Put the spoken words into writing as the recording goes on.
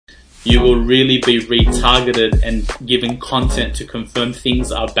you will really be retargeted and given content to confirm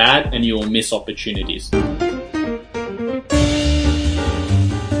things are bad, and you will miss opportunities.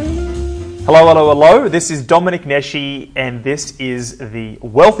 Hello. This is Dominic Neshi, and this is the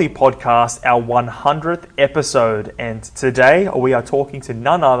Wealthy Podcast, our 100th episode. And today we are talking to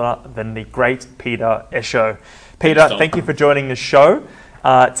none other than the great Peter Esho. Peter, thank you for joining the show.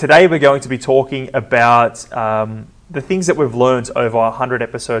 Today we're going to be talking about the things that we've learned over 100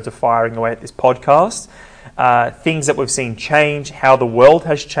 episodes of firing away at this podcast, things that we've seen change, how the world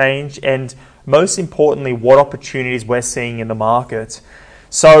has changed, and most importantly, what opportunities we're seeing in the market.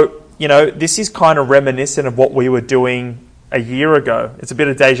 So, this is kind of reminiscent of what we were doing a year ago. It's a bit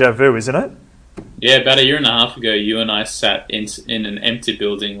of deja vu, isn't it? Yeah, about a year and a half ago, you and I sat in an empty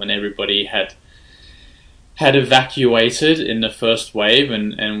building when everybody had evacuated in the first wave,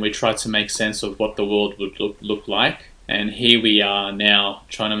 and we tried to make sense of what the world would look like. And here we are now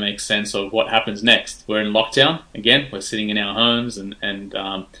trying to make sense of what happens next. We're in lockdown again. We're sitting in our homes and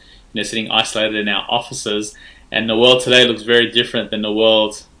sitting isolated in our offices. And the world today looks very different than the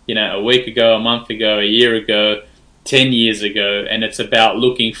world, a week ago, a month ago, a year ago, 10 years ago. And it's about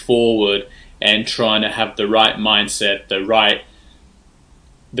looking forward and trying to have the right mindset, the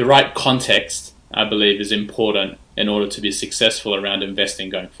right context, I believe, is important in order to be successful around investing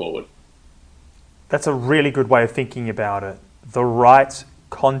going forward. That's a really good way of thinking about it. The right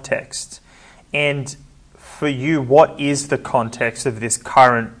context. And for you, what is the context of this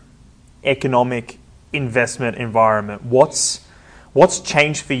current economic investment environment? What's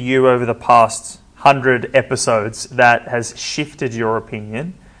changed for you over the past 100 episodes that has shifted your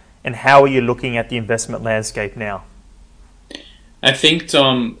opinion? And how are you looking at the investment landscape now? I think,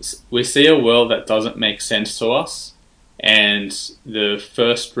 Tom, we see a world that doesn't make sense to us, and the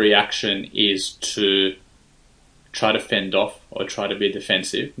first reaction is to try to fend off or try to be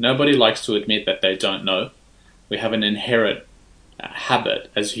defensive. Nobody likes to admit that they don't know. We have an inherent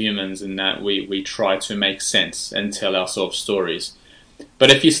habit as humans in that we try to make sense and tell ourselves stories.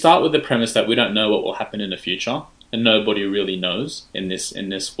 But if you start with the premise that we don't know what will happen in the future, and nobody really knows in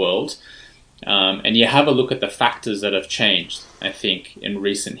this world, and you have a look at the factors that have changed, I think, in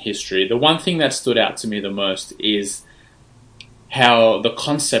recent history. The one thing that stood out to me the most is how the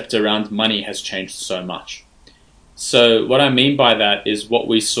concept around money has changed so much. So what I mean by that is what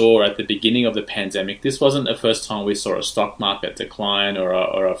we saw at the beginning of the pandemic. This wasn't the first time we saw a stock market decline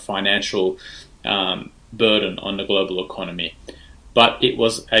or a financial burden on the global economy. But it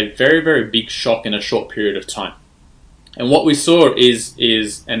was a very, very big shock in a short period of time. And what we saw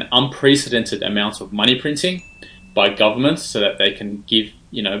is an unprecedented amount of money printing by governments so that they can give,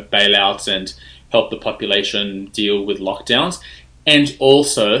 bailouts and help the population deal with lockdowns. And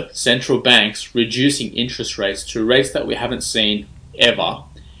also central banks reducing interest rates to rates that we haven't seen ever.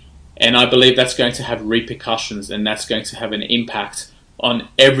 And I believe that's going to have repercussions, and that's going to have an impact on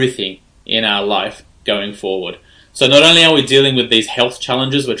everything in our life going forward. So not only are we dealing with these health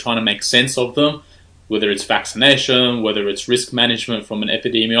challenges, we're trying to make sense of them, whether it's vaccination, whether it's risk management from an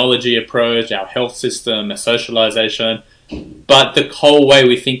epidemiology approach, our health system, our socialization, but the whole way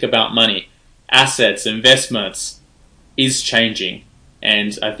we think about money, assets, investments is changing,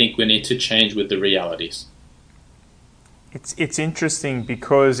 and I think we need to change with the realities. It's interesting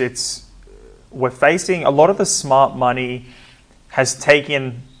because we're facing a lot of the smart money has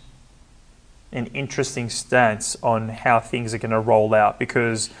taken an interesting stance on how things are going to roll out,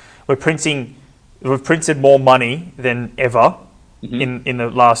 because we've printed more money than ever in the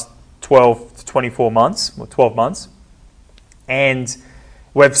last 12 to 24 months, or 12 months. And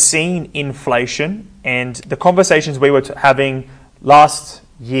we've seen inflation, and the conversations we were having last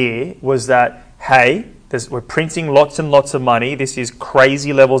year was that, hey, we're printing lots and lots of money. This is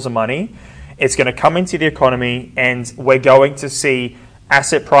crazy levels of money. It's going to come into the economy, and we're going to see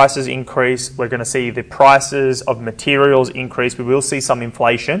asset prices increase. We're going to see the prices of materials increase. We will see some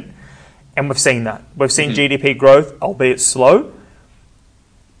inflation. And we've seen that. We've seen GDP growth, albeit slow.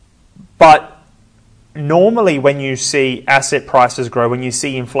 But normally when you see asset prices grow, when you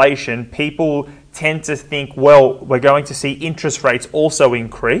see inflation, people tend to think, well, we're going to see interest rates also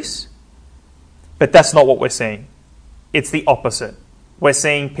increase. But that's not what we're seeing. It's the opposite. We're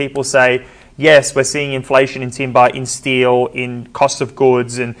seeing people say, yes, we're seeing inflation in timber, in steel, in cost of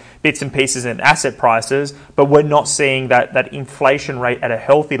goods and bits and pieces in asset prices, but we're not seeing that inflation rate at a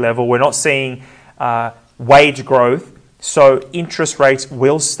healthy level. We're not seeing wage growth. So interest rates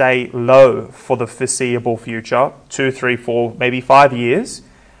will stay low for the foreseeable future, 2, 3, 4, maybe 5 years.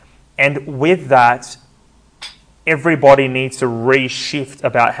 And with that, everybody needs to reshift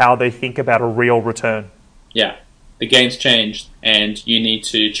about how they think about a real return. Yeah. the game's changed, and you need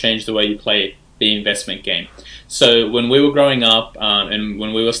to change the way you play the investment game. So when we were growing up and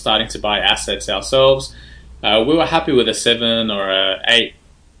when we were starting to buy assets ourselves, we were happy with a 7 or a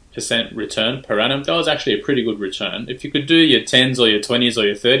 8% return per annum. That was actually a pretty good return. If you could do your 10s or your 20s or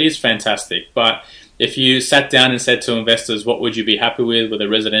your 30s, fantastic. But if you sat down and said to investors, what would you be happy with a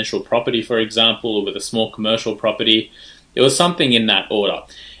residential property, for example, or with a small commercial property, it was something in that order.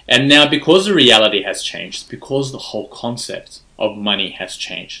 And now, because the reality has changed, because the whole concept of money has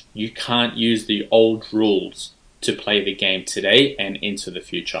changed, you can't use the old rules to play the game today and into the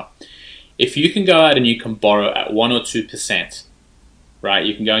future. If you can go out and you can borrow at 1 or 2%, right?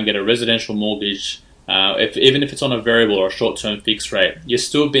 You can go and get a residential mortgage, even if it's on a variable or a short-term fixed rate, you're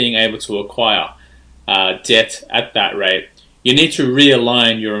still being able to acquire debt at that rate. You need to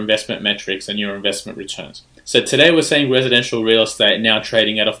realign your investment metrics and your investment returns. So today we're seeing residential real estate now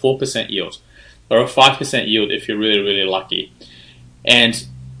trading at a 4% yield or a 5% yield if you're really, really lucky. And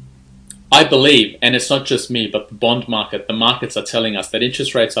I believe, and it's not just me, but the bond market, the markets are telling us that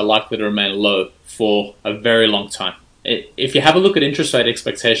interest rates are likely to remain low for a very long time. If you have a look at interest rate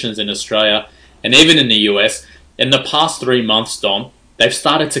expectations in Australia and even in the US, in the past 3 months, Dom, they've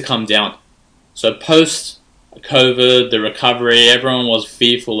started to come down. So post-COVID, the recovery, everyone was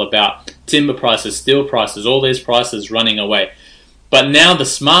fearful about timber prices, steel prices, all these prices running away. But now the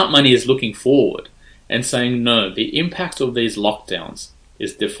smart money is looking forward and saying, no, the impact of these lockdowns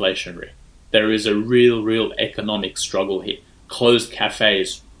is deflationary. There is a real economic struggle here. Closed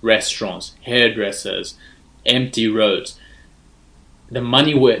cafes, restaurants, hairdressers, empty roads. The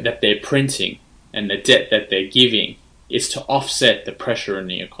money that they're printing and the debt that they're giving is to offset the pressure in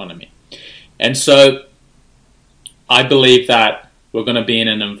the economy. And so I believe that we're going to be in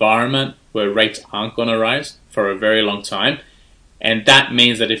an environment where rates aren't going to rise for a very long time. And that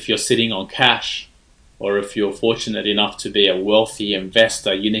means that if you're sitting on cash, or if you're fortunate enough to be a wealthy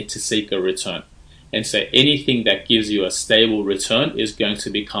investor, you need to seek a return. And so anything that gives you a stable return is going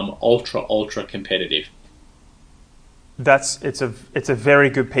to become ultra competitive. It's a very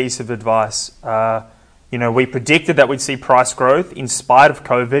good piece of advice. We predicted that we'd see price growth in spite of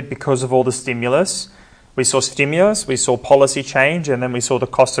COVID because of all the stimulus. We saw stimulus, we saw policy change, and then we saw the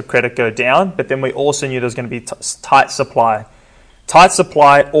cost of credit go down. But then we also knew there was going to be tight supply. Tight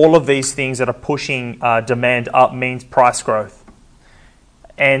supply, all of these things that are pushing demand up means price growth.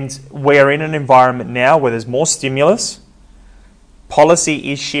 And we're in an environment now where there's more stimulus. Policy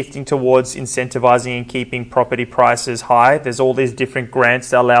is shifting towards incentivizing and keeping property prices high. There's all these different grants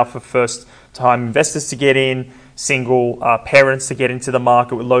that allow for first-time investors to get in, single parents to get into the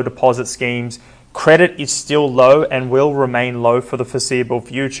market with low deposit schemes. Credit is still low and will remain low for the foreseeable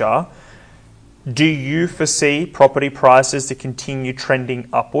future. Do you foresee property prices to continue trending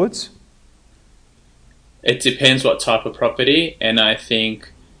upwards? It depends what type of property, and I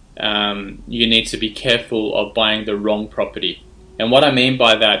think you need to be careful of buying the wrong property. And what I mean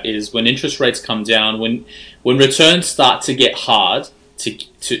by that is when interest rates come down, when returns start to get hard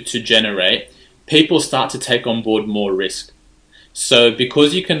to generate, people start to take on board more risk. So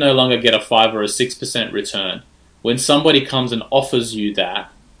because you can no longer get a 5 or a 6% return, when somebody comes and offers you that,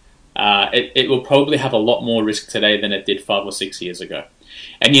 it will probably have a lot more risk today than it did 5 or 6 years ago.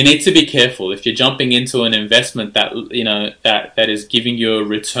 And you need to be careful if you're jumping into an investment that is giving you a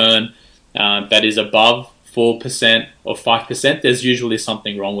return that is above 4% or 5%. There's usually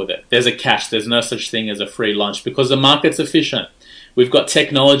something wrong with it. There's a catch. There's no such thing as a free lunch because the market's efficient. We've got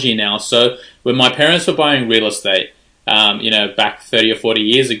technology now. So when my parents were buying real estate, back 30 or 40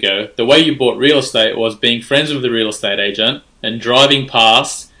 years ago, the way you bought real estate was being friends with the real estate agent and driving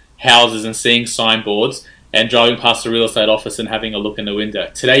past houses and seeing signboards and driving past the real estate office and having a look in the window.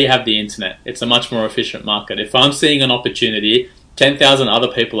 Today you have the internet. It's a much more efficient market. If I'm seeing an opportunity, 10,000 other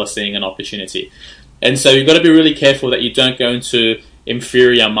people are seeing an opportunity. And so you've got to be really careful that you don't go into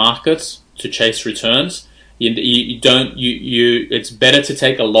inferior markets to chase returns. It's better to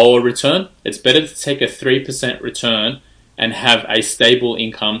take a lower return. It's better to take a 3% return and have a stable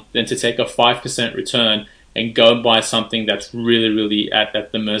income than to take a 5% return and go and buy something that's really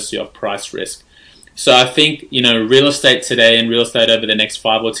at the mercy of price risk. So I think, real estate today and real estate over the next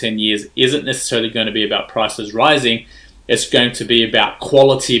 5 or 10 years isn't necessarily going to be about prices rising. It's going to be about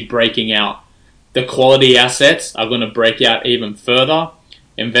quality breaking out. The quality assets are going to break out even further.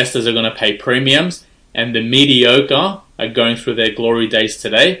 Investors are going to pay premiums, and the mediocre are going through their glory days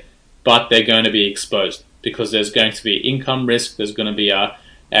today, but they're going to be exposed because there's going to be income risk. There's going to be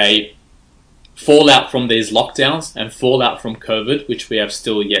a fallout from these lockdowns and fallout from COVID, which we have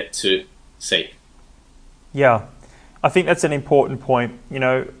still yet to see. Yeah. I think that's an important point. You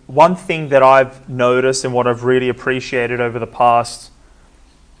know, one thing that I've noticed and what I've really appreciated over the past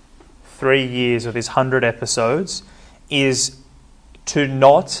 3 years of these 100 episodes is to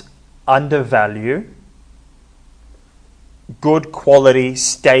not undervalue good quality,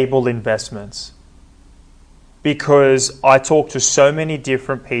 stable investments. Because I talk to so many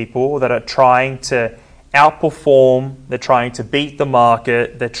different people that are trying to outperform, they're trying to beat the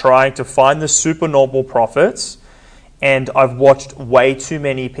market, they're trying to find the supernormal profits, and I've watched way too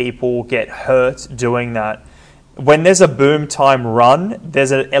many people get hurt doing that. When there's a boom time run,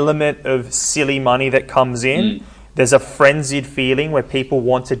 there's an element of silly money that comes in. There's a frenzied feeling where people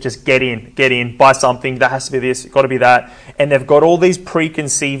want to just get in, buy something, that has to be this, got to be that. And they've got all these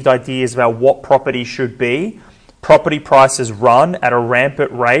preconceived ideas about what property should be. Property prices run at a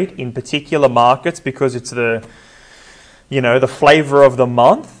rampant rate in particular markets because it's the flavor of the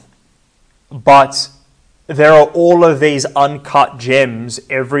month. But there are all of these uncut gems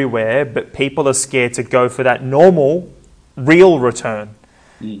everywhere, but people are scared to go for that normal, real return.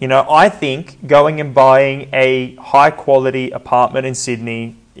 You know, I think going and buying a high quality apartment in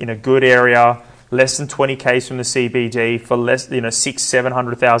Sydney in a good area, less than 20Ks from the CBD for less,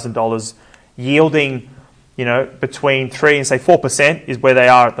 $600,000-$700,000, yielding, between 3 and say 4% is where they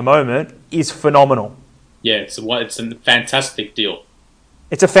are at the moment, is phenomenal. Yeah, it's a fantastic deal.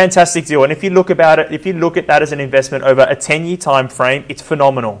 It's a fantastic deal, and if you look at that as an investment over a 10-year time frame, it's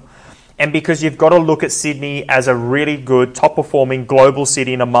phenomenal. And because you've got to look at Sydney as a really good, top-performing global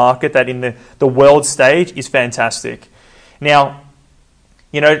city in a market that in the world stage is fantastic. Now,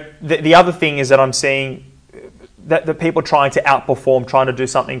 the other thing is that I'm seeing that the people trying to outperform, trying to do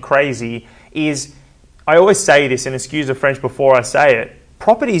something crazy is, I always say this, and excuse the French before I say it,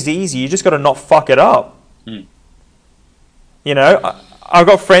 property's easy, you just got to not fuck it up. I've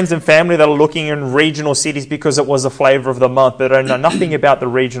got friends and family that are looking in regional cities because it was the flavor of the month. They don't know nothing about the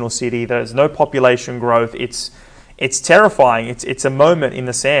regional city. There's no population growth. It's terrifying. It's a moment in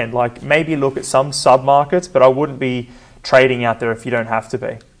the sand. Like, maybe look at some sub-markets, but I wouldn't be trading out there if you don't have to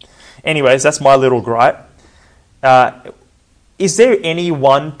be. Anyways, that's my little gripe. Is there any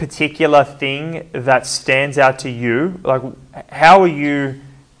one particular thing that stands out to you? Like,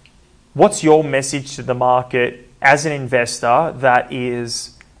 what's your message to the market as an investor that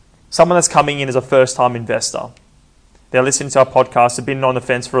is someone that's coming in as a first-time investor? They're listening to our podcast, they've been on the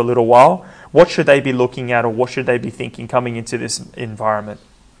fence for a little while. What should they be looking at, or what should they be thinking coming into this environment?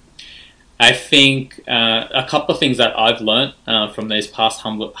 I think a couple of things that I've learned from these past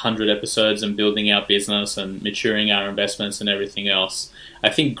 100 episodes and building our business and maturing our investments and everything else. I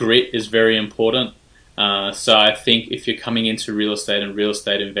think grit is very important. So I think if you're coming into real estate and real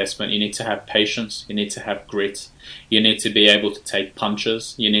estate investment, you need to have patience, you need to have grit, you need to be able to take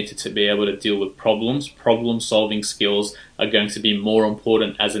punches, you need to be able to deal with problems. Problem-solving skills are going to be more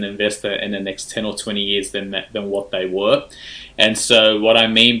important as an investor in the next 10 or 20 years than what they were. And so what I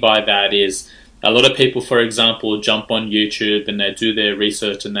mean by that is a lot of people, for example, jump on YouTube and they do their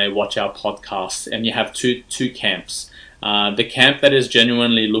research and they watch our podcasts, and you have two camps. The camp that is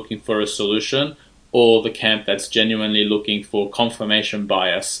genuinely looking for a solution, or the camp that's genuinely looking for confirmation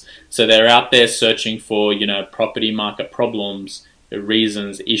bias. So they're out there searching for, property market problems,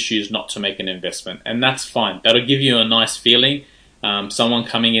 reasons, issues not to make an investment. And that's fine. That'll give you a nice feeling. Someone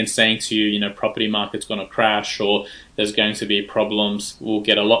coming in saying to you, property market's going to crash or there's going to be problems will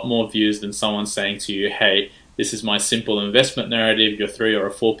get a lot more views than someone saying to you, hey, this is my simple investment narrative, your 3 or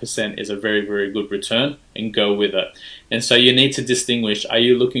 4% is a very, very good return, and go with it. And so you need to distinguish, are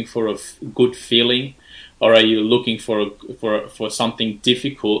you looking for a good feeling, or are you looking for something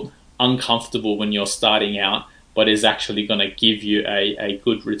difficult, uncomfortable when you're starting out, but is actually going to give you a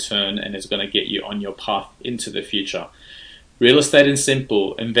good return and is going to get you on your path into the future. Real estate is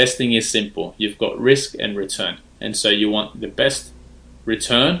simple, investing is simple. You've got risk and return. And so you want the best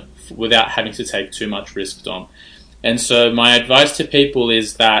return without having to take too much risk, Dom. And so my advice to people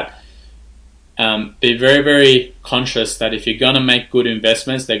is that be very, very conscious that if you're going to make good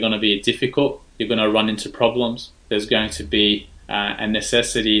investments, they're going to be difficult. You're going to run into problems. There's going to be a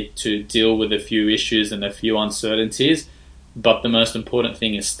necessity to deal with a few issues and a few uncertainties. But the most important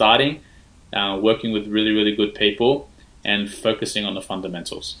thing is starting, working with really, really good people, and focusing on the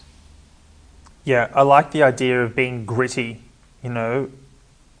fundamentals. Yeah, I like the idea of being gritty,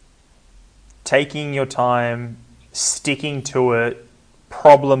 taking your time, sticking to it,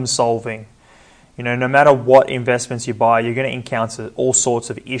 problem solving. No matter what investments you buy, you're going to encounter all sorts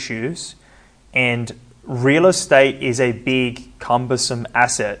of issues. And real estate is a big, cumbersome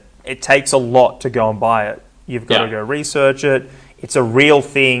asset. It takes a lot to go and buy it. You've got to go research it. It's a real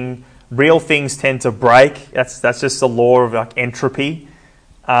thing. Real things tend to break. That's just the law of like entropy.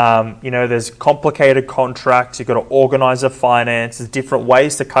 There's complicated contracts. You've got to organize the finance. There's different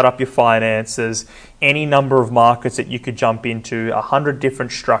ways to cut up your finances. Any number of markets that you could jump into, 100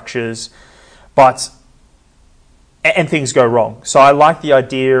 different structures, and things go wrong. So I like the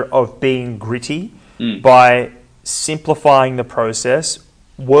idea of being gritty by simplifying the process.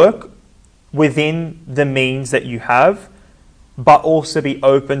 Work within the means that you have, but also be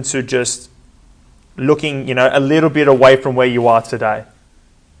open to just looking, a little bit away from where you are today.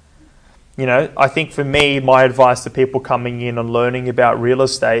 I think for me, my advice to people coming in and learning about real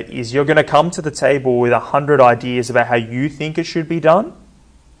estate is you're going to come to the table with 100 ideas about how you think it should be done.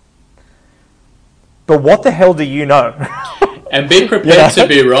 But what the hell do you know? And be prepared to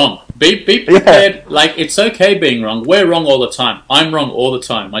be wrong. Be prepared. Yeah. Like, it's okay being wrong. We're wrong all the time. I'm wrong all the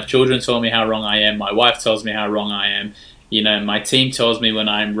time. My children tell me how wrong I am. My wife tells me how wrong I am. My team tells me when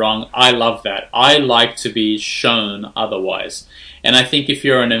I'm wrong. I love that. I like to be shown otherwise. And I think if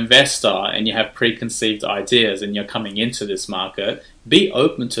you're an investor and you have preconceived ideas and you're coming into this market, be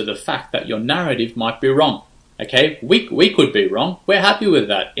open to the fact that your narrative might be wrong. Okay? We could be wrong. We're happy with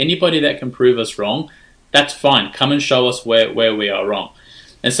that. Anybody that can prove us wrong, that's fine. Come and show us where we are wrong.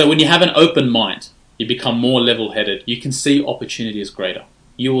 And so when you have an open mind, you become more level-headed. You can see opportunities greater.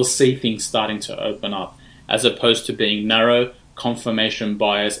 You will see things starting to open up, as opposed to being narrow, confirmation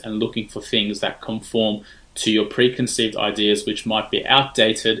bias, and looking for things that conform to your preconceived ideas, which might be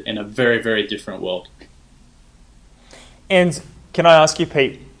outdated in a very, very different world. And can I ask you,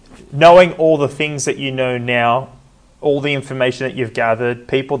 Pete, knowing all the things that you know now, all the information that you've gathered,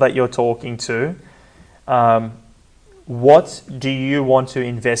 people that you're talking to, what do you want to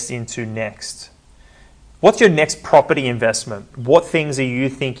invest into next? What's your next property investment? What things are you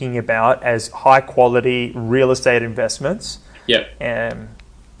thinking about as high quality real estate investments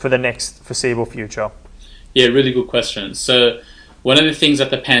for the next foreseeable future? Yeah, really good question. So one of the things that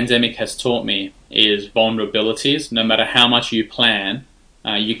the pandemic has taught me is vulnerabilities. No matter how much you plan,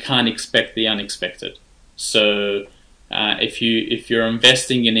 you can't expect the unexpected. So if you're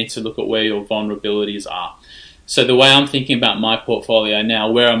investing, you need to look at where your vulnerabilities are. So the way I'm thinking about my portfolio now,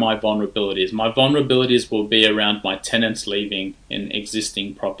 where are my vulnerabilities? My vulnerabilities will be around my tenants leaving in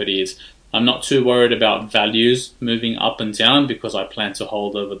existing properties. I'm not too worried about values moving up and down because I plan to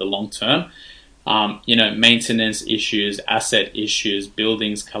hold over the long term. Maintenance issues, asset issues,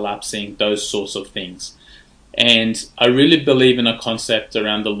 buildings collapsing, those sorts of things. And I really believe in a concept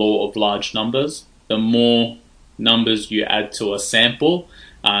around the law of large numbers. The more numbers you add to a sample,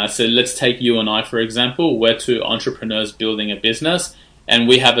 so let's take you and I, for example. We're two entrepreneurs building a business, and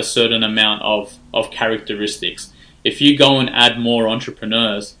we have a certain amount of characteristics. If you go and add more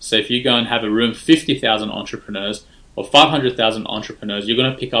entrepreneurs, so if you go and have a room 50,000 entrepreneurs or 500,000 entrepreneurs, you're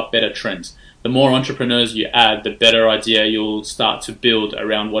going to pick up better trends. The more entrepreneurs you add, the better idea you'll start to build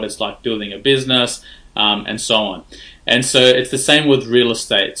around what it's like building a business, and so on. And so it's the same with real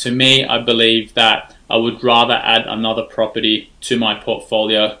estate. To me, I believe that I would rather add another property to my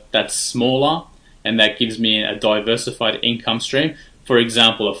portfolio that's smaller and that gives me a diversified income stream. For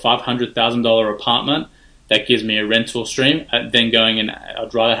example, a $500,000 apartment that gives me a rental stream, then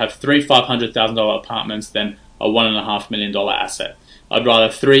I'd rather have three $500,000 apartments than a $1.5 million asset. I'd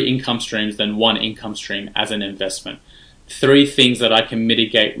rather 3 income streams than 1 income stream as an investment. 3 things that I can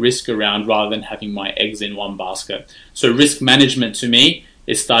mitigate risk around rather than having my eggs in one basket. So risk management to me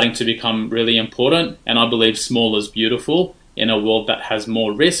is starting to become really important, and I believe small is beautiful in a world that has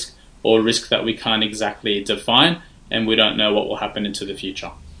more risk, or risk that we can't exactly define, and we don't know what will happen into the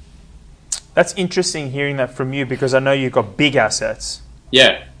future. That's interesting hearing that from you, because I know you've got big assets.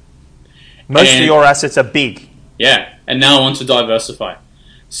 Yeah. Most of your assets are big. Yeah, and now I want to diversify.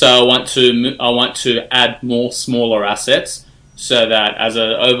 So I want to add more smaller assets so that as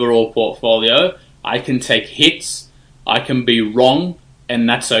an overall portfolio, I can take hits, I can be wrong, and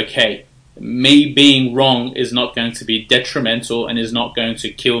that's okay. Me being wrong is not going to be detrimental and is not going to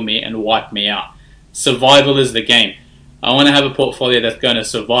kill me and wipe me out. Survival is the game. I want to have a portfolio that's going to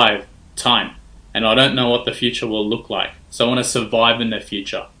survive time, and I don't know what the future will look like. So I want to survive in the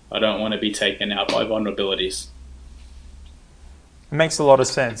future. I don't want to be taken out by vulnerabilities. It makes a lot of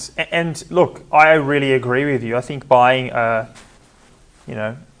sense. And look, I really agree with you. I think buying a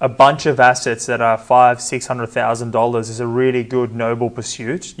bunch of assets that are $500,000-$600,000 is a really good, noble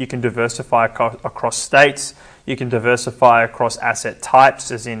pursuit. You can diversify across states. You can diversify across asset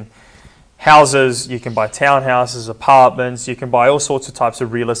types, as in houses. You can buy townhouses, apartments. You can buy all sorts of types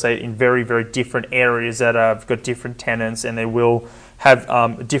of real estate in very, very different areas that have got different tenants, and they will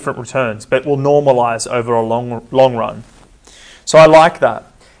have different returns, but will normalize over a long run. So I like that.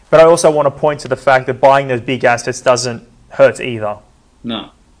 But I also want to point to the fact that buying those big assets doesn't hurt either. No,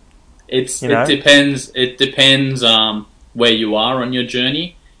 it depends. It depends where you are on your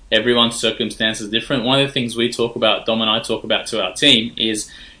journey. Everyone's circumstance is different. One of the things we talk about, Dom and I talk about to our team, is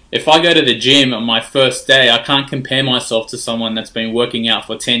if I go to the gym on my first day, I can't compare myself to someone that's been working out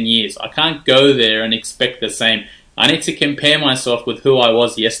for 10 years. I can't go there and expect the same. I need to compare myself with who I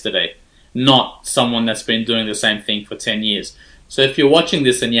was yesterday, not someone that's been doing the same thing for 10 years. So if you're watching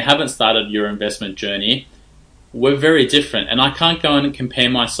this and you haven't started your investment journey, we're very different. And I can't go and compare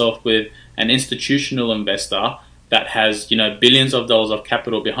myself with an institutional investor that has, billions of dollars of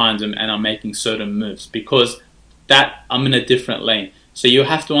capital behind them and are making certain moves, because that I'm in a different lane. So you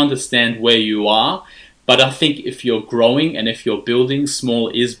have to understand where you are. But I think if you're growing and if you're building, small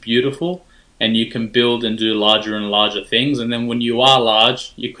is beautiful, and you can build and do larger and larger things. And then when you are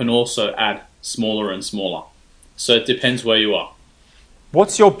large, you can also add smaller and smaller. So it depends where you are.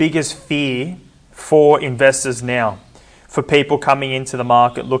 What's your biggest fear for investors now? For people coming into the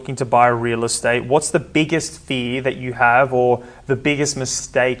market looking to buy real estate, what's the biggest fear that you have, or the biggest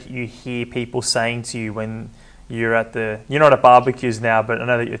mistake you hear people saying to you when you're not at barbecues now, but I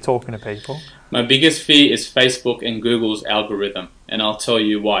know that you're talking to people? My biggest fear is Facebook and Google's algorithm, and I'll tell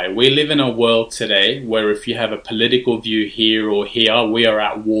you why. We live in a world today where if you have a political view here or here, we are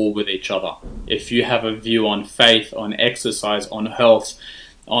at war with each other. If you have a view on faith, on exercise, on health,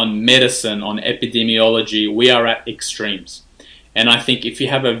 on medicine, on epidemiology, we are at extremes. And I think if you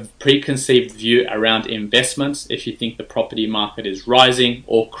have a preconceived view around investments, if you think the property market is rising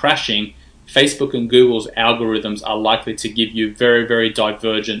or crashing, Facebook and Google's algorithms are likely to give you very, very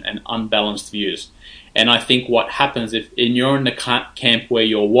divergent and unbalanced views. And I think what happens if you're in the camp where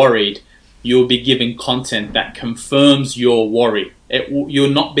you're worried, you'll be given content that confirms your worry. You're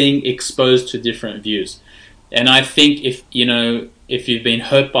not being exposed to different views. And I think if you've been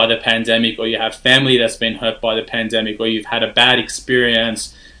hurt by the pandemic, or you have family that's been hurt by the pandemic, or you've had a bad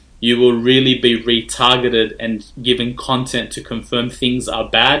experience, you will really be retargeted and given content to confirm things are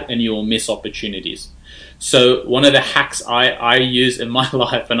bad, and you will miss opportunities. So one of the hacks I use in my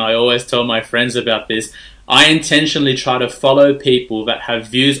life, and I always tell my friends about this, I intentionally try to follow people that have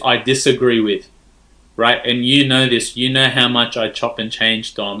views I disagree with, right? And you know this, you know how much I chop and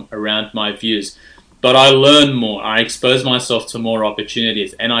change, Dom, around my views. But I learn more, I expose myself to more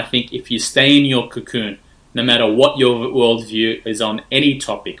opportunities. And I think if you stay in your cocoon, no matter what your worldview is on any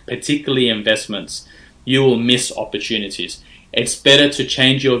topic, particularly investments, you will miss opportunities. It's better to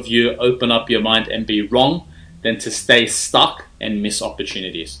change your view, open up your mind and be wrong, than to stay stuck and miss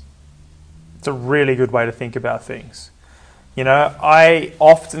opportunities. It's a really good way to think about things. I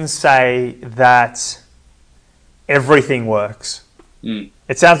often say that everything works.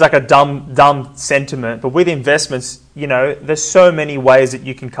 It sounds like a dumb sentiment, but with investments, there's so many ways that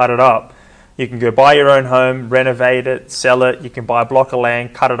you can cut it up. You can go buy your own home, renovate it, sell it. You can buy a block of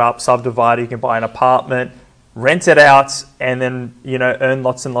land, cut it up, subdivide it. You can buy an apartment, rent it out, and then earn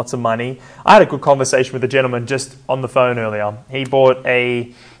lots and lots of money. I had a good conversation with a gentleman just on the phone earlier.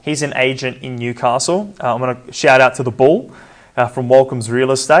 He's an agent in Newcastle. I'm going to shout out to the Bull from Welcome's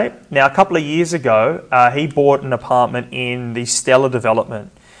Real Estate. Now, a couple of years ago, he bought an apartment in the Stella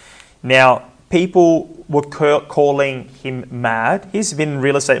development. Now, people were calling him mad. He's been in the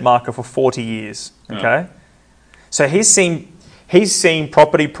real estate market for 40 years. Okay, so he's seen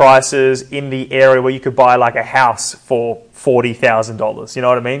property prices in the area where you could buy like a house for $40,000. You know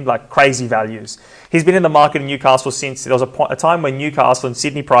what I mean? Like crazy values. He's been in the market in Newcastle since there was a time when Newcastle and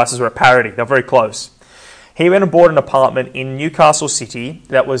Sydney prices were at parity. They're very close. He went and bought an apartment in Newcastle City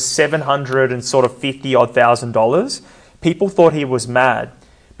that was $750,000. People thought he was mad.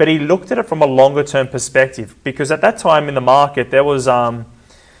 But he looked at it from a longer term perspective, because at that time in the market, there was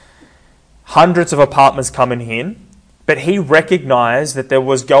hundreds of apartments coming in, but he recognized that there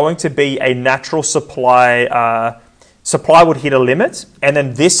was going to be a natural supply would hit a limit, and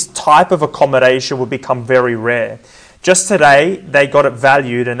then this type of accommodation would become very rare. Just today, they got it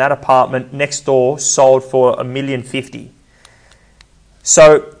valued, and that apartment next door sold for $1,050,000.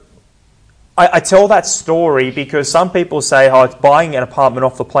 So I tell that story because some people say, it's buying an apartment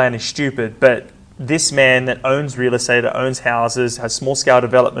off the plan is stupid, but this man that owns real estate, that owns houses, has small-scale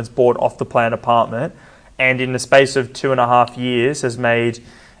developments, bought off-the-plan apartment, and in the space of 2.5 years has made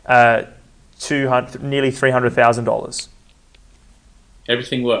nearly $300,000.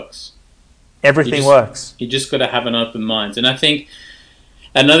 Everything works. Everything works. You just got to have an open mind. And I think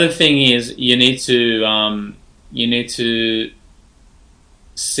another thing is you need to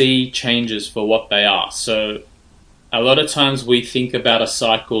see changes for what they are. So a lot of times we think about a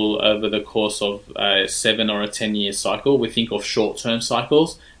cycle over the course of a 7 or a 10 year cycle. We think of short-term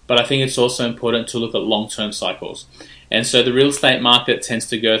cycles, but I think it's also important to look at long-term cycles. And so the real estate market tends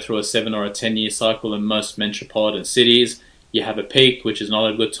to go through a 7 or a 10-year cycle in most metropolitan cities. You have a peak, which is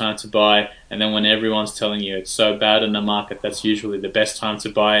not a good time to buy, and then when everyone's telling you it's so bad in the market, that's usually the best time to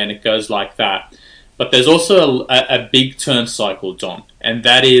buy, and it goes like that. But there's also a big turn cycle, Don, and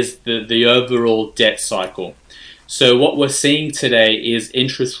that is the overall debt cycle. So what we're seeing today is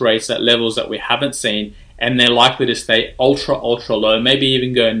interest rates at levels that we haven't seen, and they're likely to stay ultra low, maybe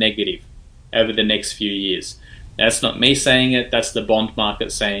even go negative over the next few years. That's not me saying it, that's the bond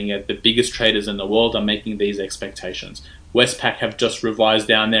market saying it. The biggest traders in the world are making these expectations. Westpac have just revised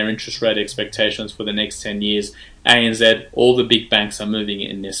down their interest rate expectations for the next 10 years. ANZ, all the big banks are moving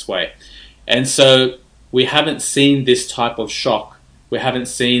in this way. And so we haven't seen this type of shock. We haven't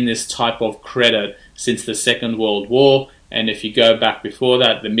seen this type of credit since the Second World War. And if you go back before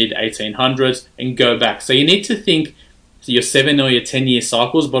that, the mid-1800s, and go back. So you need to think your 7 or your 10-year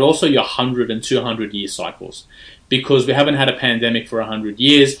cycles, but also your 100 and 200-year cycles. Because we haven't had a pandemic for 100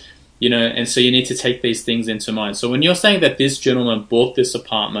 years, and so you need to take these things into mind. So when you're saying that this gentleman bought this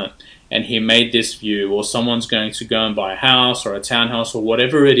apartment and he made this view, or someone's going to go and buy a house or a townhouse or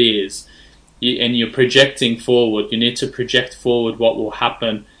whatever it is, and you're projecting forward, you need to project forward what will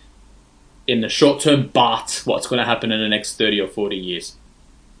happen in the short term, but what's going to happen in the next 30 or 40 years.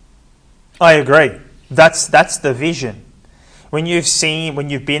 I agree. That's the vision. When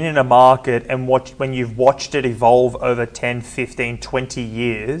you've been in a market and when you've watched it evolve over 10, 15, 20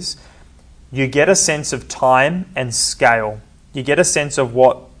 years, you get a sense of time and scale. You get a sense of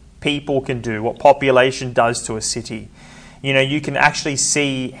what people can do, what population does to a city. You can actually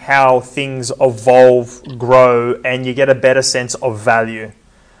see how things evolve, grow, and you get a better sense of value.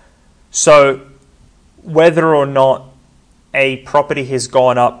 So whether or not a property has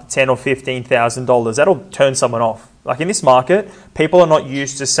gone up $10,000 or $15,000, that'll turn someone off. Like in this market, people are not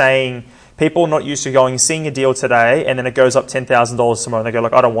used to going and seeing a deal today and then it goes up $10,000 tomorrow and they go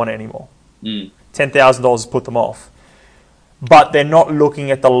like, I don't want it anymore. $10,000 put them off. But they're not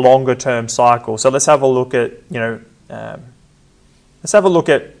looking at the longer term cycle. So let's have a look at,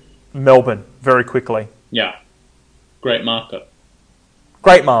 Melbourne very quickly. Yeah. Great market.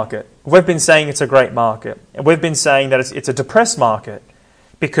 Great market. We've been saying it's a great market. And we've been saying that it's a depressed market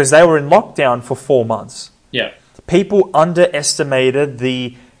because they were in lockdown for 4 months. Yeah. People underestimated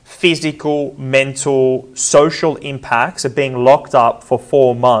the physical, mental, social impacts of being locked up for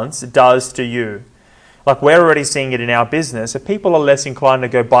 4 months does to you. Like we're already seeing it in our business. If people are less inclined to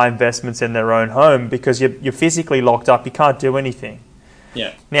go buy investments in their own home because you're physically locked up, you can't do anything.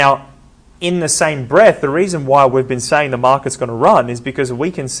 Yeah. Now, in the same breath, the reason why we've been saying the market's going to run is because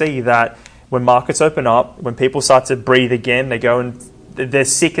we can see that when markets open up, when people start to breathe again, they go and they're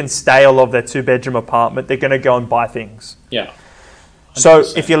sick and stale of their 2-bedroom apartment, they're going to go and buy things. Yeah. 100%. So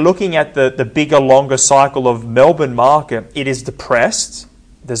if you're looking at the bigger, longer cycle of Melbourne market, it is depressed.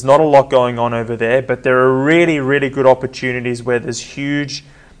 There's not a lot going on over there, but there are really, really good opportunities where there's huge,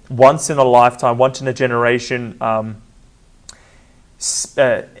 once-in-a-lifetime, once-in-a-generation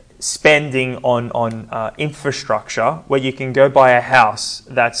spending on infrastructure where you can go buy a house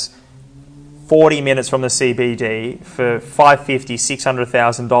that's 40 minutes from the CBD for $550,000,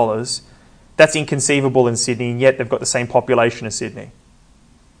 $600,000. That's inconceivable in Sydney, and yet they've got the same population as Sydney.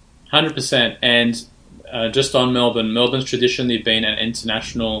 100%. And just on Melbourne, Melbourne's traditionally been an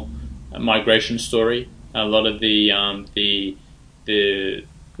international migration story. A lot of the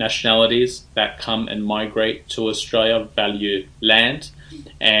nationalities that come and migrate to Australia value land,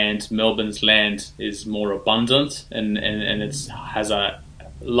 and Melbourne's land is more abundant and it has a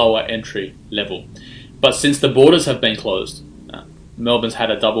lower entry level. But since the borders have been closed, Melbourne's had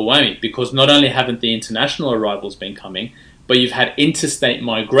a double whammy because not only haven't the international arrivals been coming, but you've had interstate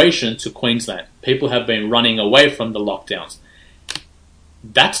migration to Queensland. People have been running away from the lockdowns.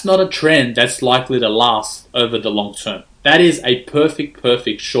 That's not a trend that's likely to last over the long term. That is a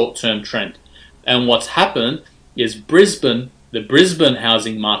perfect short-term trend. And what's happened is the Brisbane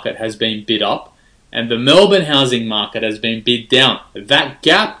housing market has been bid up and the Melbourne housing market has been bid down. That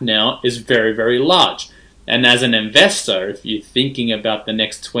gap now is very, very large. And as an investor, if you're thinking about the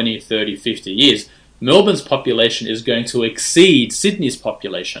next 20, 30, 50 years, Melbourne's population is going to exceed Sydney's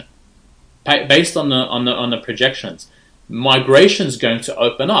population based on the projections. Migration is going to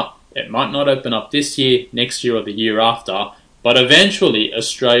open up. It might not open up this year, next year, or the year after, but eventually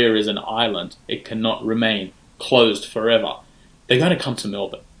Australia is an island. It cannot remain closed forever. They're going to come to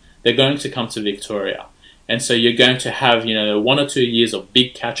Melbourne. They're going to come to Victoria. And so you're going to have 1 or 2 years of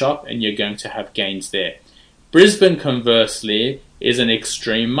big catch-up and you're going to have gains there. Brisbane, conversely, is an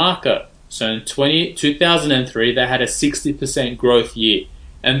extreme market. So in 2003, they had a 60% growth year.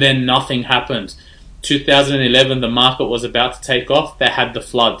 and then nothing happened. 2011, the market was about to take off. They had the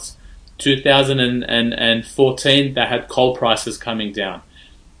floods. 2014, they had coal prices coming down.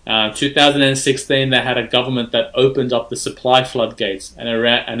 2016, they had a government that opened up the supply floodgates and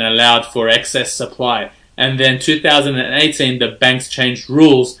allowed for excess supply. And then 2018, the banks changed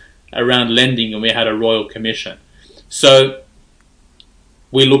rules around lending and we had a royal commission. So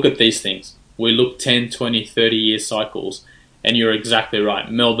we look at these things. We look 10, 20, 30-year cycles. And you're exactly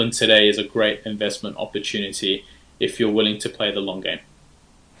right. Melbourne today is a great investment opportunity if you're willing to play the long game.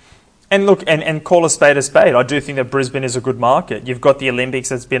 And look, and call a spade a spade. I do think that Brisbane is a good market. You've got the Olympics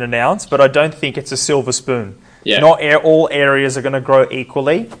that's been announced, but I don't think it's a silver spoon. Yeah. Not all areas are going to grow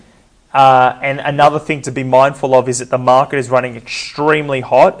equally. And another thing to be mindful of is that the market is running extremely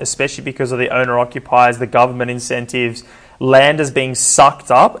hot, especially because of the owner-occupiers, the government incentives. Land is being sucked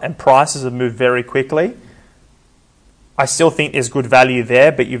up and prices have moved very quickly. I still think there's good value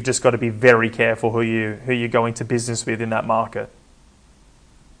there, but you've just got to be very careful who you go into business with in that market.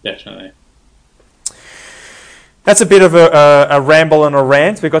 Definitely. That's a bit of a ramble and a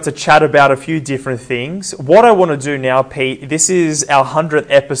rant. We've got to chat about a few different things. What I want to do now, Pete, this is our 100th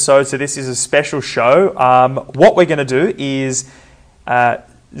episode, so this is a special show. What we're going to do is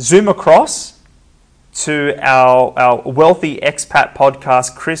zoom across to our wealthy expat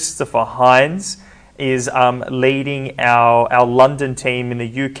podcast. Christopher Hines is leading our London team in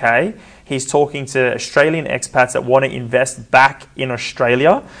the UK. He's talking to Australian expats that want to invest back in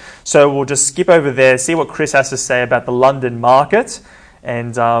Australia. So we'll just skip over there, see what Chris has to say about the London market,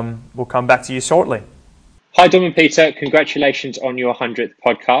 and we'll come back to you shortly. Hi, Dom and Peter. Congratulations on your 100th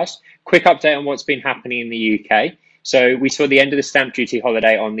podcast. Quick update on what's been happening in the UK. So we saw the end of the stamp duty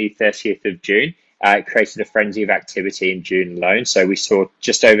holiday on the 30th of June. It created a frenzy of activity in June alone. So we saw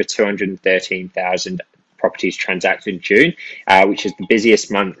just over 213,000 properties transacted in June, which is the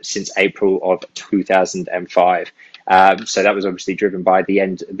busiest month since April of 2005. So that was obviously driven by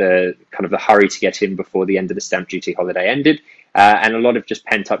the hurry to get in before the end of the stamp duty holiday ended, and a lot of just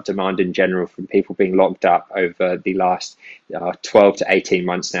pent up demand in general from people being locked up over the last 12 to 18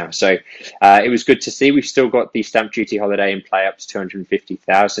 months now. So it was good to see. We've still got the stamp duty holiday in play up to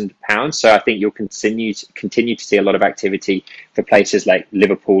 £250,000. So I think you'll continue to see a lot of activity for places like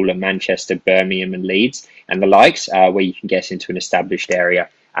Liverpool and Manchester, Birmingham and Leeds and the likes, where you can get into an established area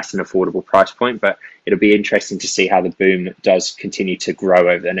at an affordable price point. But it'll be interesting to see how the boom does continue to grow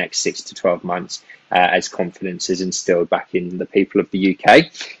over the next 6 to 12 months as confidence is instilled back in the people of the UK.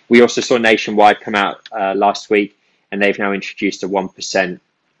 We also saw Nationwide come out last week, and they've now introduced a 1%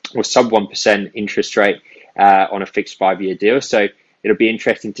 or sub 1% interest rate on a fixed 5-year deal. So it'll be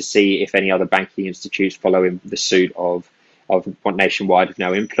interesting to see if any other banking institutes follow in the suit of what Nationwide have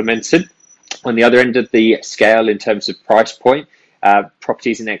now implemented. On the other end of the scale, in terms of price point,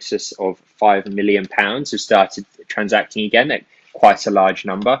 properties in excess of £5 million have started transacting again at quite a large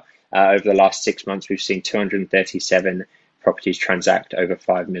number. Over the last 6 months, we've seen 237 properties transact over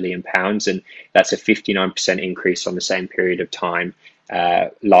 £5 million, and that's a 59% increase on the same period of time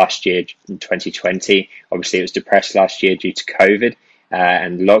last year in 2020. Obviously, it was depressed last year due to COVID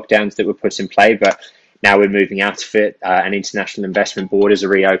and lockdowns that were put in play, but now we're moving out of it, and international investment borders are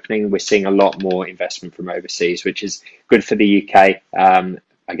reopening. We're seeing a lot more investment from overseas, which is good for the UK.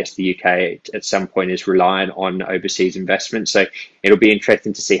 I guess the UK at some point is reliant on overseas investment. So it'll be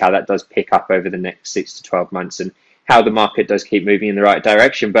interesting to see how that does pick up over the next 6 to 12 months and how the market does keep moving in the right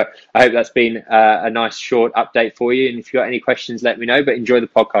direction. But I hope that's been a nice short update for you. And if you've got any questions, let me know. But enjoy the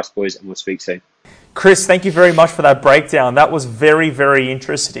podcast, boys, and we'll speak soon. Chris, thank you very much for that breakdown. That was very, very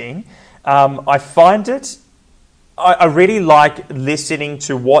interesting. I find it, I really like listening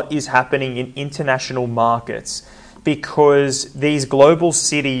to what is happening in international markets, because these global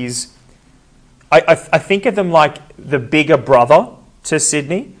cities, I think of them like the bigger brother to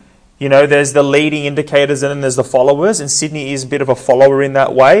Sydney. You know, there's the leading indicators and then there's the followers, and Sydney is a bit of a follower in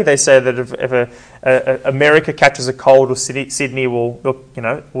that way. They say that if America catches a cold, or Sydney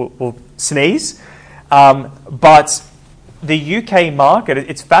will sneeze. But the UK market,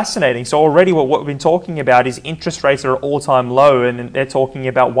 it's fascinating. So already what we've been talking about is interest rates are at all-time low, and they're talking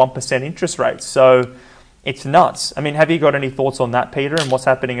about 1% interest rates. So it's nuts. I mean, have you got any thoughts on that, Peter, and what's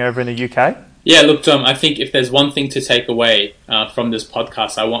happening over in the UK? Yeah, look, Tom, I think if there's one thing to take away from this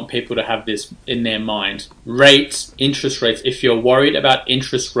podcast, I want people to have this in their mind. Rates, interest rates, if you're worried about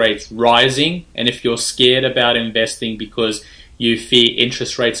interest rates rising, and if you're scared about investing because you fear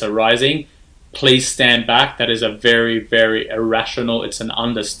interest rates are rising, please stand back. That is a very, very irrational, it's an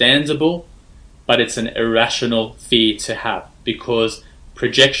understandable, but it's an irrational fear to have, because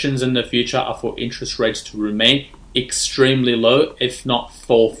projections in the future are for interest rates to remain extremely low, if not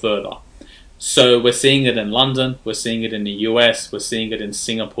fall further. So we're seeing it in London, we're seeing it in the US, we're seeing it in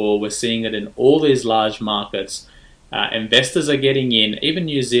Singapore, we're seeing it in all these large markets. Investors are getting in, even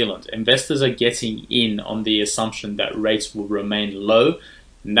New Zealand, investors are getting in on the assumption that rates will remain low.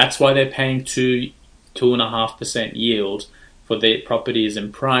 And that's why they're paying 2.5% yield for their properties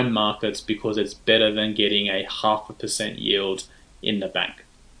in prime markets, because it's better than getting a 0.5% yield in the bank.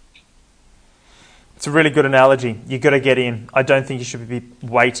 It's a really good analogy. You've got to get in. I don't think you should be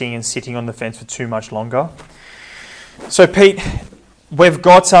waiting and sitting on the fence for too much longer. So Pete, we've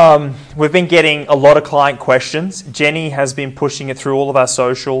been getting a lot of client questions. Jenny has been pushing it through all of our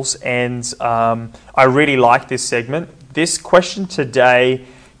socials, and I really like this segment. This question today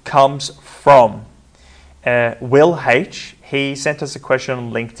comes from Will H. He sent us a question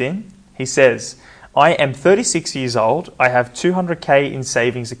on LinkedIn. He says, I am 36 years old. I have 200K in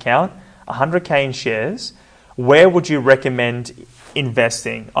savings account, 100K in shares. Where would you recommend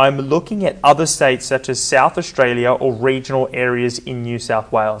investing? I'm looking at other states such as South Australia or regional areas in New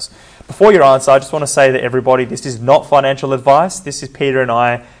South Wales. Before your answer, I just want to say to everybody, this is not financial advice. This is Peter and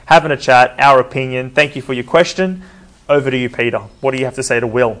I having a chat, our opinion. Thank you for your question. Over to you, Peter. What do you have to say to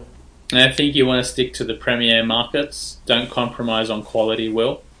Will? I think you want to stick to the premier markets. Don't compromise on quality,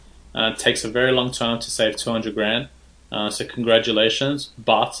 Will. It takes a very long time to save 200 grand. So congratulations,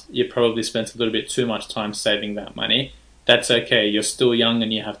 but you probably spent a little bit too much time saving that money. That's okay. You're still young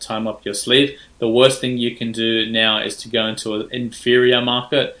and you have time up your sleeve. The worst thing you can do now is to go into an inferior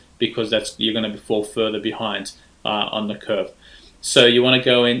market, because you're going to fall further behind on the curve. So you want to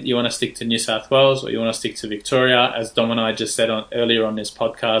go in, you want to stick to New South Wales, or you want to stick to Victoria. As Dom and I just said earlier on this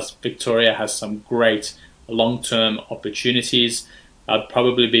podcast, Victoria has some great long-term opportunities. I'd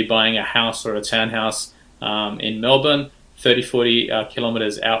probably be buying a house or a townhouse in Melbourne, 30-40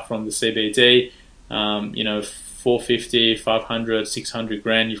 kilometers out from the CBD. 450, 500, 600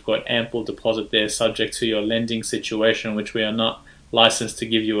 grand. You've got ample deposit there, subject to your lending situation, which we are not licensed to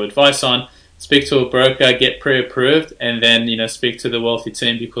give you advice on. Speak to a broker, get pre-approved, and then speak to the wealthy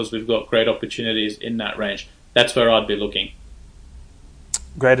team, because we've got great opportunities in that range. That's where I'd be looking.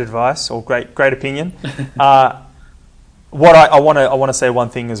 Great advice, or great opinion. What I want to say one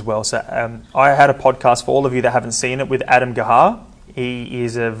thing as well. So I had a podcast, for all of you that haven't seen it, with Adam Gahar. He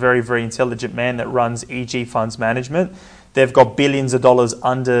is a very, very intelligent man that runs EG Funds Management. They've got billions of dollars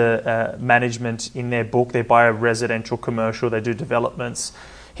under management in their book. They buy a residential, commercial, they do developments.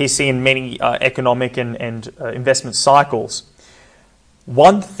 He's seen many economic and investment cycles.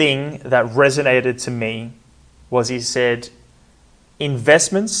 One thing that resonated to me was, he said,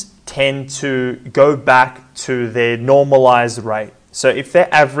 investments tend to go back to their normalized rate. So if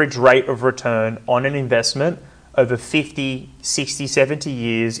their average rate of return on an investment over 50, 60, 70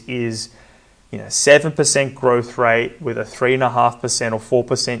 years is 7% growth rate with a 3.5% or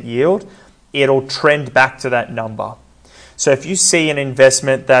 4% yield, it'll trend back to that number. So if you see an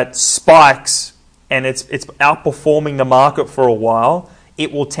investment that spikes and it's outperforming the market for a while,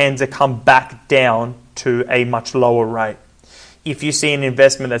 it will tend to come back down to a much lower rate. If you see an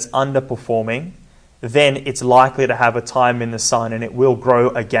investment that's underperforming, then it's likely to have a time in the sun and it will grow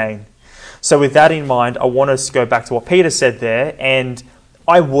again. So with that in mind, I want us to go back to what Peter said there, and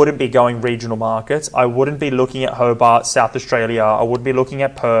I wouldn't be going regional markets. I wouldn't be looking at Hobart, South Australia. I wouldn't be looking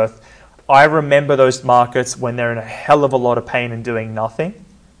at Perth. I remember those markets when they're in a hell of a lot of pain and doing nothing.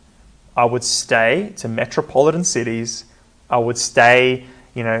 I would stay to metropolitan cities. I would stay,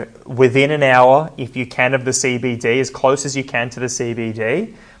 within an hour, if you can, of the CBD, as close as you can to the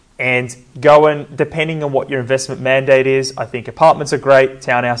CBD, and go and, depending on what your investment mandate is, I think apartments are great,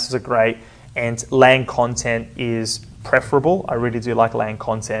 townhouses are great, and land content is preferable. I really do like land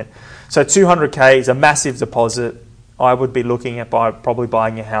content. So 200K is a massive deposit. I would be looking at probably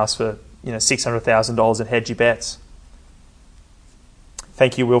buying a house for $600,000 and hedge your bets.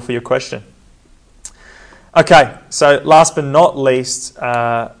 Thank you, Will, for your question. Okay, so last but not least,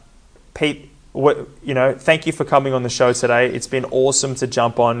 Pete, thank you for coming on the show today. It's been awesome to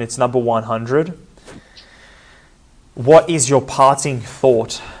jump on. It's number 100. What is your parting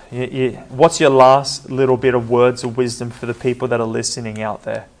thought? What's your last little bit of words of wisdom for the people that are listening out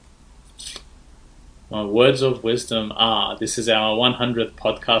there? My words of wisdom are, this is our 100th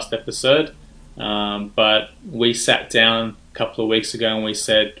podcast episode, but we sat down a couple of weeks ago and we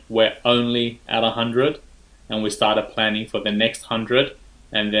said we're only at 100, and we started planning for the next 100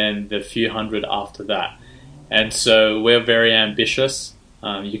 and then the few hundred after that. And so we're very ambitious.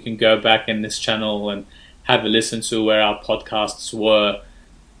 You can go back in this channel and have a listen to where our podcasts were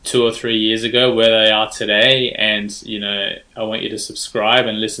 2 or 3 years ago, where they are today, and I want you to subscribe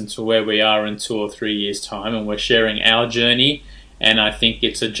and listen to where we are in 2 or 3 years' time. And we're sharing our journey, and I think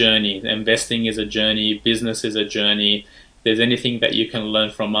it's a journey. Investing is a journey. Business is a journey. If there's anything that you can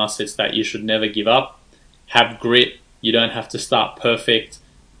learn from us, it's that you should never give up. Have grit. You don't have to start perfect.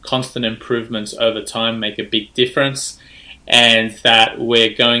 Constant improvements over time make a big difference. And that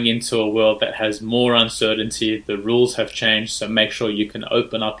we're going into a world that has more uncertainty. The rules have changed, so make sure you can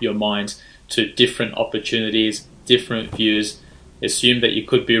open up your mind to different opportunities, different views. Assume that you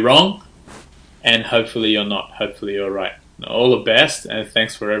could be wrong, and hopefully you're not. Hopefully you're right. All the best, and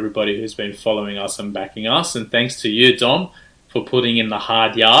thanks for everybody who's been following us and backing us. And thanks to you, Dom, for putting in the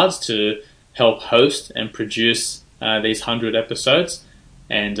hard yards to help host and produce these 100 episodes.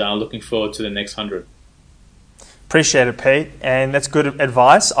 And looking forward to the next 100. Appreciate it, Pete, and that's good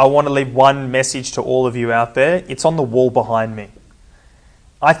advice. I want to leave one message to all of you out there. It's on the wall behind me.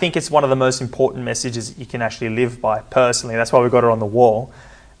 I think it's one of the most important messages that you can actually live by personally. That's why we got it on the wall.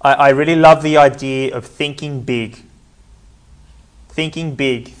 I really love the idea of thinking big. Thinking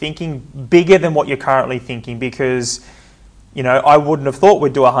big, thinking bigger than what you're currently thinking, because I wouldn't have thought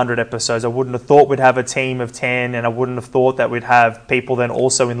we'd do 100 episodes. I wouldn't have thought we'd have a team of 10, and I wouldn't have thought that we'd have people then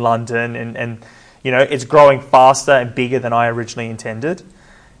also in London, and it's growing faster and bigger than I originally intended.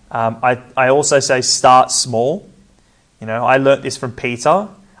 I also say start small. I learnt this from Peter.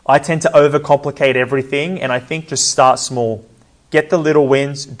 I tend to overcomplicate everything, and I think just start small. Get the little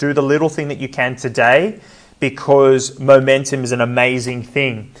wins, do the little thing that you can today, because momentum is an amazing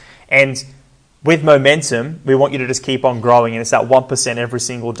thing. And with momentum, we want you to just keep on growing, and it's that 1% every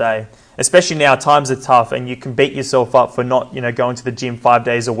single day. Especially now, times are tough, and you can beat yourself up for not, going to the gym 5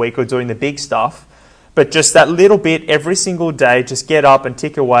 days a week or doing the big stuff. But just that little bit every single day, just get up and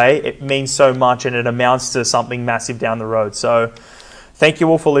tick away. It means so much, and it amounts to something massive down the road. So thank you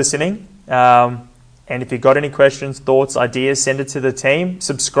all for listening. And if you've got any questions, thoughts, ideas, send it to the team.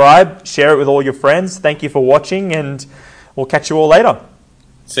 Subscribe, share it with all your friends. Thank you for watching, and we'll catch you all later.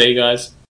 See you guys.